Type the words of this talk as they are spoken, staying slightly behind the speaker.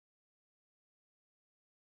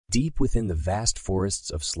Deep within the vast forests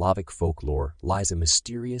of Slavic folklore lies a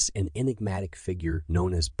mysterious and enigmatic figure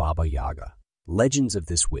known as Baba Yaga. Legends of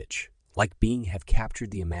this witch, like being, have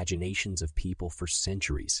captured the imaginations of people for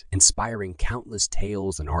centuries, inspiring countless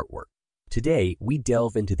tales and artwork. Today, we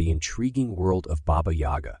delve into the intriguing world of Baba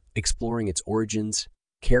Yaga, exploring its origins,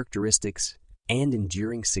 characteristics, and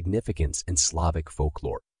enduring significance in Slavic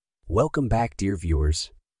folklore. Welcome back, dear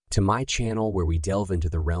viewers, to my channel where we delve into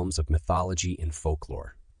the realms of mythology and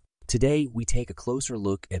folklore. Today, we take a closer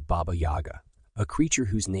look at Baba Yaga, a creature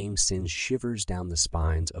whose name sends shivers down the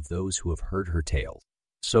spines of those who have heard her tales.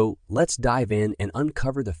 So, let's dive in and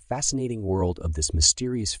uncover the fascinating world of this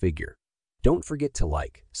mysterious figure. Don't forget to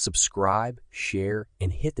like, subscribe, share,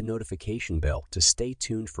 and hit the notification bell to stay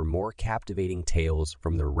tuned for more captivating tales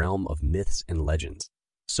from the realm of myths and legends.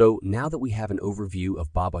 So, now that we have an overview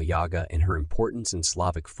of Baba Yaga and her importance in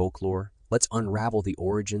Slavic folklore, let's unravel the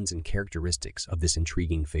origins and characteristics of this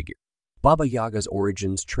intriguing figure. Baba Yaga's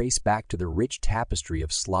origins trace back to the rich tapestry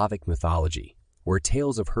of Slavic mythology, where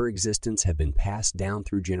tales of her existence have been passed down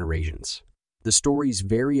through generations. The stories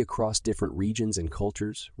vary across different regions and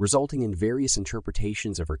cultures, resulting in various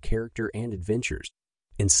interpretations of her character and adventures.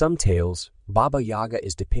 In some tales, Baba Yaga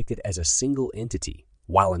is depicted as a single entity,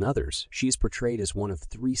 while in others, she is portrayed as one of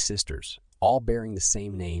three sisters, all bearing the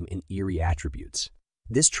same name and eerie attributes.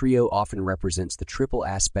 This trio often represents the triple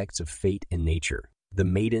aspects of fate and nature: the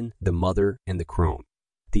maiden, the mother, and the crone.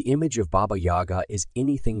 The image of Baba Yaga is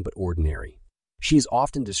anything but ordinary. She is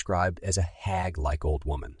often described as a hag-like old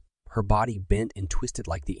woman, her body bent and twisted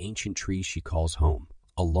like the ancient trees she calls home.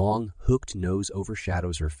 A long, hooked nose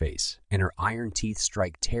overshadows her face, and her iron teeth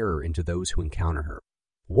strike terror into those who encounter her.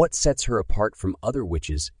 What sets her apart from other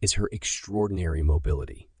witches is her extraordinary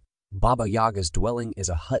mobility. Baba Yaga's dwelling is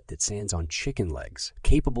a hut that stands on chicken legs,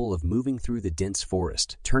 capable of moving through the dense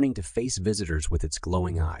forest, turning to face visitors with its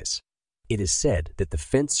glowing eyes. It is said that the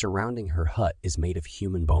fence surrounding her hut is made of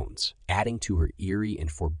human bones, adding to her eerie and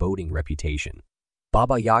foreboding reputation.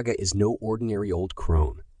 Baba Yaga is no ordinary old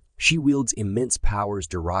crone. She wields immense powers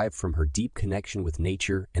derived from her deep connection with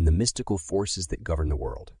nature and the mystical forces that govern the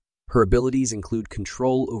world. Her abilities include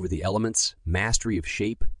control over the elements, mastery of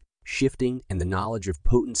shape, shifting, and the knowledge of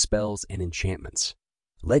potent spells and enchantments.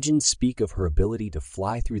 Legends speak of her ability to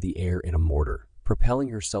fly through the air in a mortar, propelling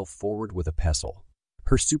herself forward with a pestle.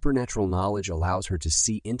 Her supernatural knowledge allows her to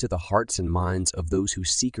see into the hearts and minds of those who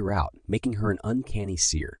seek her out, making her an uncanny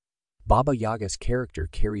seer. Baba Yaga's character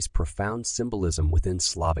carries profound symbolism within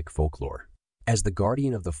Slavic folklore. As the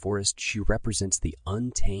guardian of the forest, she represents the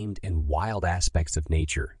untamed and wild aspects of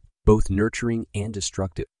nature, both nurturing and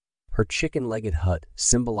destructive. Her chicken-legged hut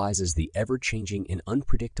symbolizes the ever-changing and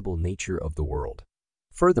unpredictable nature of the world.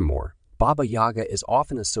 Furthermore, Baba Yaga is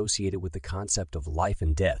often associated with the concept of life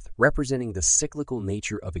and death, representing the cyclical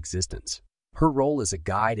nature of existence. Her role as a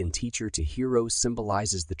guide and teacher to heroes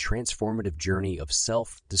symbolizes the transformative journey of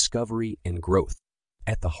self-discovery and growth.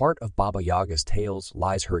 At the heart of Baba Yaga's tales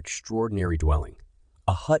lies her extraordinary dwelling,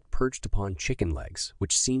 a hut perched upon chicken legs,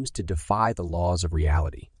 which seems to defy the laws of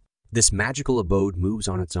reality. This magical abode moves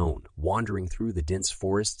on its own, wandering through the dense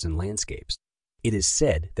forests and landscapes. It is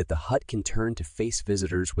said that the hut can turn to face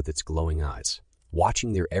visitors with its glowing eyes,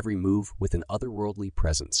 watching their every move with an otherworldly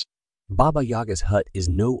presence. Baba Yaga's hut is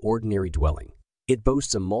no ordinary dwelling. It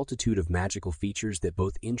boasts a multitude of magical features that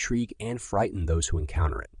both intrigue and frighten those who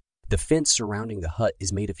encounter it. The fence surrounding the hut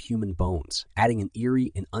is made of human bones, adding an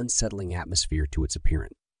eerie and unsettling atmosphere to its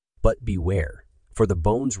appearance. But beware, for the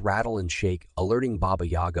bones rattle and shake, alerting Baba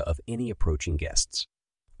Yaga of any approaching guests.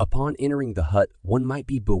 Upon entering the hut, one might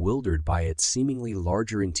be bewildered by its seemingly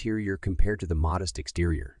larger interior compared to the modest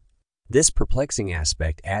exterior. This perplexing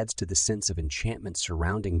aspect adds to the sense of enchantment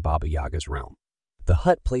surrounding Baba Yaga's realm. The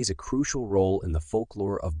hut plays a crucial role in the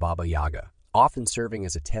folklore of Baba Yaga, often serving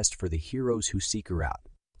as a test for the heroes who seek her out.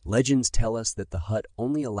 Legends tell us that the hut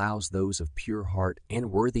only allows those of pure heart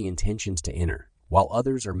and worthy intentions to enter, while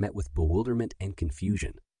others are met with bewilderment and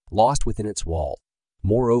confusion, lost within its walls.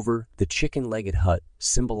 Moreover, the chicken-legged hut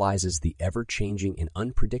symbolizes the ever-changing and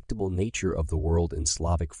unpredictable nature of the world in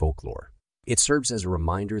Slavic folklore. It serves as a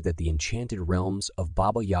reminder that the enchanted realms of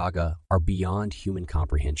Baba Yaga are beyond human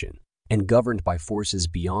comprehension and governed by forces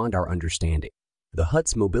beyond our understanding. The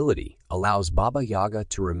hut's mobility allows Baba Yaga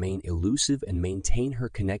to remain elusive and maintain her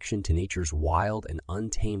connection to nature's wild and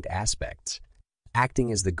untamed aspects,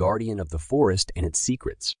 acting as the guardian of the forest and its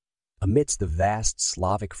secrets. Amidst the vast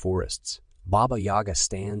Slavic forests, Baba Yaga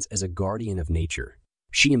stands as a guardian of nature.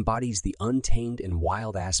 She embodies the untamed and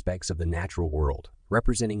wild aspects of the natural world,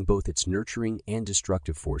 representing both its nurturing and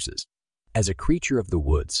destructive forces. As a creature of the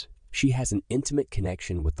woods, She has an intimate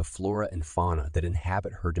connection with the flora and fauna that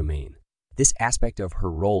inhabit her domain. This aspect of her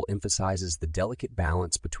role emphasizes the delicate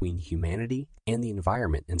balance between humanity and the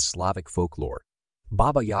environment in Slavic folklore.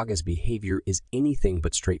 Baba Yaga's behavior is anything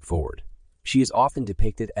but straightforward. She is often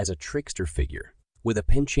depicted as a trickster figure, with a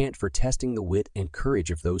penchant for testing the wit and courage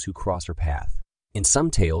of those who cross her path. In some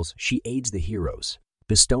tales, she aids the heroes,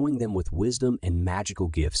 bestowing them with wisdom and magical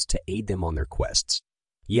gifts to aid them on their quests.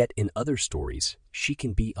 Yet in other stories, she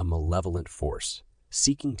can be a malevolent force,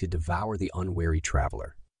 seeking to devour the unwary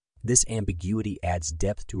traveler. This ambiguity adds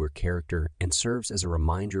depth to her character and serves as a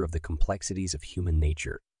reminder of the complexities of human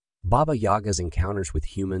nature. Baba Yaga's encounters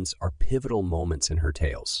with humans are pivotal moments in her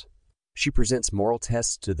tales. She presents moral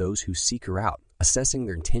tests to those who seek her out, assessing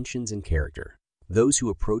their intentions and character. Those who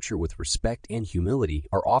approach her with respect and humility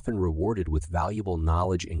are often rewarded with valuable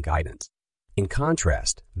knowledge and guidance. In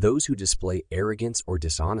contrast, those who display arrogance or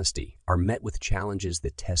dishonesty are met with challenges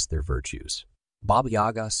that test their virtues. Baba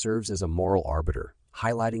Yaga serves as a moral arbiter,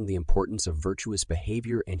 highlighting the importance of virtuous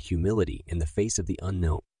behavior and humility in the face of the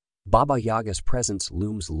unknown. Baba Yaga's presence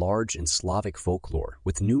looms large in Slavic folklore,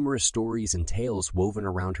 with numerous stories and tales woven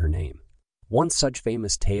around her name. One such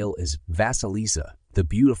famous tale is Vasilisa, the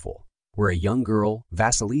Beautiful, where a young girl,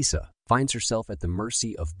 Vasilisa, finds herself at the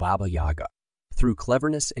mercy of Baba Yaga. Through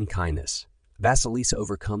cleverness and kindness, Vasilisa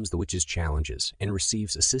overcomes the witch's challenges and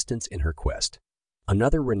receives assistance in her quest.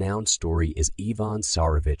 Another renowned story is Ivan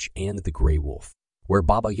Tsarevich and the Grey Wolf, where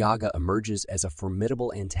Baba Yaga emerges as a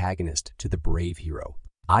formidable antagonist to the brave hero,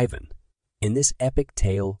 Ivan. In this epic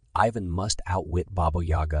tale, Ivan must outwit Baba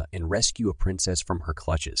Yaga and rescue a princess from her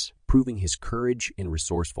clutches, proving his courage and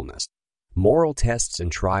resourcefulness. Moral tests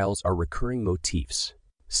and trials are recurring motifs,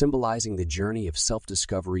 symbolizing the journey of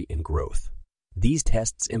self-discovery and growth. These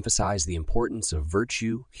tests emphasize the importance of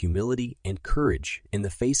virtue, humility, and courage in the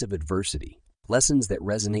face of adversity, lessons that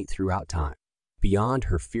resonate throughout time. Beyond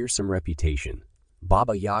her fearsome reputation,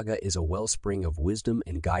 Baba Yaga is a wellspring of wisdom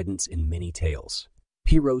and guidance in many tales.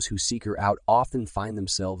 Heroes who seek her out often find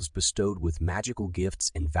themselves bestowed with magical gifts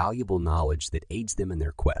and valuable knowledge that aids them in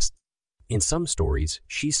their quest. In some stories,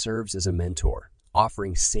 she serves as a mentor,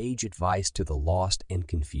 offering sage advice to the lost and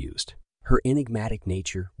confused. Her enigmatic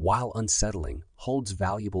nature, while unsettling, holds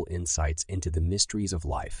valuable insights into the mysteries of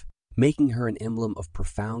life, making her an emblem of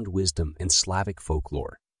profound wisdom in Slavic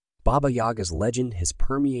folklore. Baba Yaga's legend has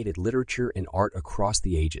permeated literature and art across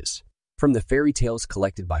the ages. From the fairy tales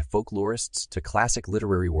collected by folklorists to classic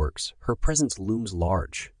literary works, her presence looms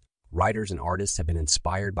large. Writers and artists have been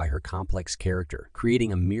inspired by her complex character,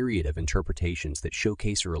 creating a myriad of interpretations that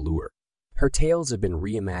showcase her allure. Her tales have been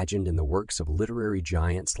reimagined in the works of literary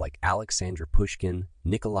giants like Alexander Pushkin,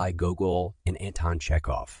 Nikolai Gogol, and Anton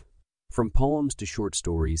Chekhov. From poems to short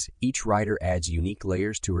stories, each writer adds unique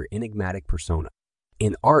layers to her enigmatic persona.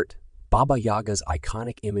 In art, Baba Yaga's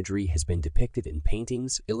iconic imagery has been depicted in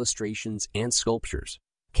paintings, illustrations, and sculptures,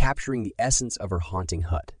 capturing the essence of her haunting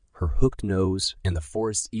hut, her hooked nose, and the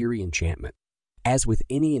forest's eerie enchantment. As with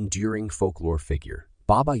any enduring folklore figure,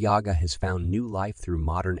 Baba Yaga has found new life through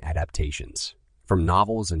modern adaptations. From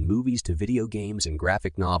novels and movies to video games and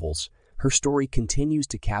graphic novels, her story continues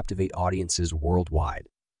to captivate audiences worldwide.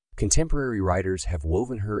 Contemporary writers have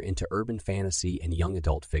woven her into urban fantasy and young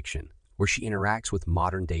adult fiction, where she interacts with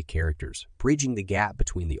modern-day characters, bridging the gap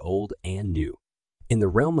between the old and new. In the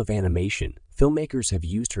realm of animation, filmmakers have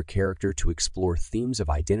used her character to explore themes of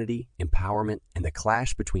identity, empowerment, and the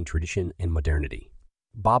clash between tradition and modernity.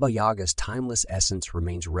 Baba Yaga's timeless essence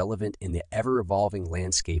remains relevant in the ever-evolving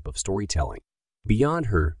landscape of storytelling. Beyond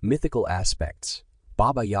her mythical aspects,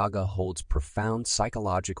 Baba Yaga holds profound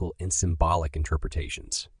psychological and symbolic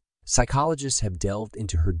interpretations. Psychologists have delved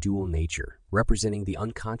into her dual nature, representing the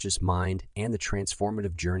unconscious mind and the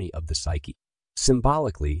transformative journey of the psyche.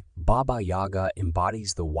 Symbolically, Baba Yaga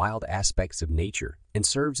embodies the wild aspects of nature and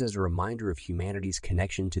serves as a reminder of humanity's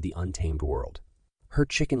connection to the untamed world. Her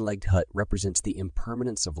chicken-legged hut represents the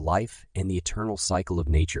impermanence of life and the eternal cycle of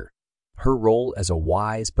nature. Her role as a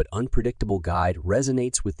wise but unpredictable guide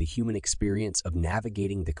resonates with the human experience of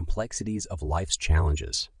navigating the complexities of life's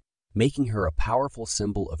challenges, making her a powerful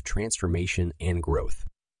symbol of transformation and growth.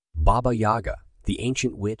 Baba Yaga, the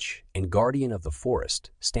ancient witch and guardian of the forest,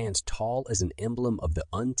 stands tall as an emblem of the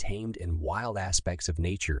untamed and wild aspects of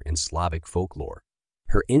nature in Slavic folklore.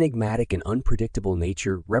 Her enigmatic and unpredictable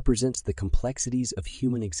nature represents the complexities of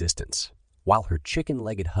human existence, while her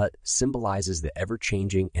chicken-legged hut symbolizes the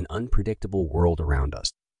ever-changing and unpredictable world around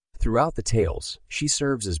us. Throughout the tales, she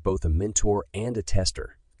serves as both a mentor and a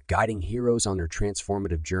tester, guiding heroes on their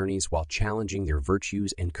transformative journeys while challenging their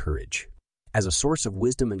virtues and courage. As a source of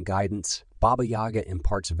wisdom and guidance, Baba Yaga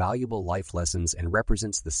imparts valuable life lessons and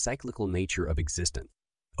represents the cyclical nature of existence.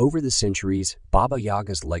 Over the centuries, Baba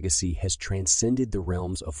Yaga's legacy has transcended the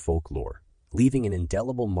realms of folklore, leaving an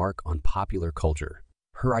indelible mark on popular culture.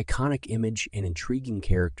 Her iconic image and intriguing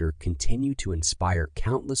character continue to inspire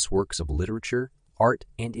countless works of literature, art,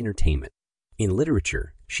 and entertainment. In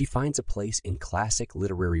literature, she finds a place in classic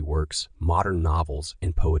literary works, modern novels,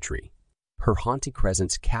 and poetry. Her haunting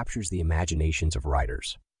presence captures the imaginations of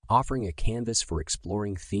writers, offering a canvas for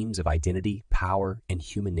exploring themes of identity, power, and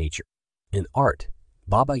human nature. In art,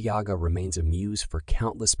 Baba Yaga remains a muse for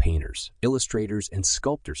countless painters, illustrators, and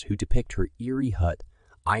sculptors who depict her eerie hut,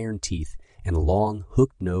 iron teeth, and long,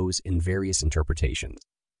 hooked nose in various interpretations.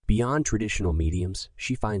 Beyond traditional mediums,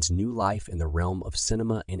 she finds new life in the realm of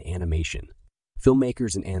cinema and animation.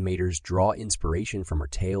 Filmmakers and animators draw inspiration from her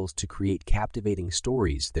tales to create captivating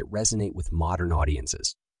stories that resonate with modern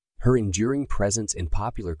audiences. Her enduring presence in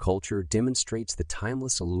popular culture demonstrates the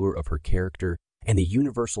timeless allure of her character and the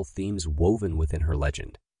universal themes woven within her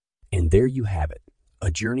legend. And there you have it, a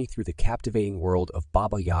journey through the captivating world of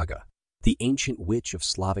Baba Yaga, the ancient witch of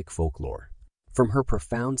Slavic folklore. From her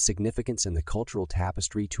profound significance in the cultural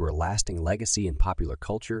tapestry to her lasting legacy in popular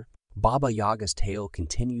culture, Baba Yaga's tale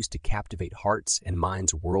continues to captivate hearts and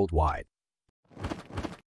minds worldwide.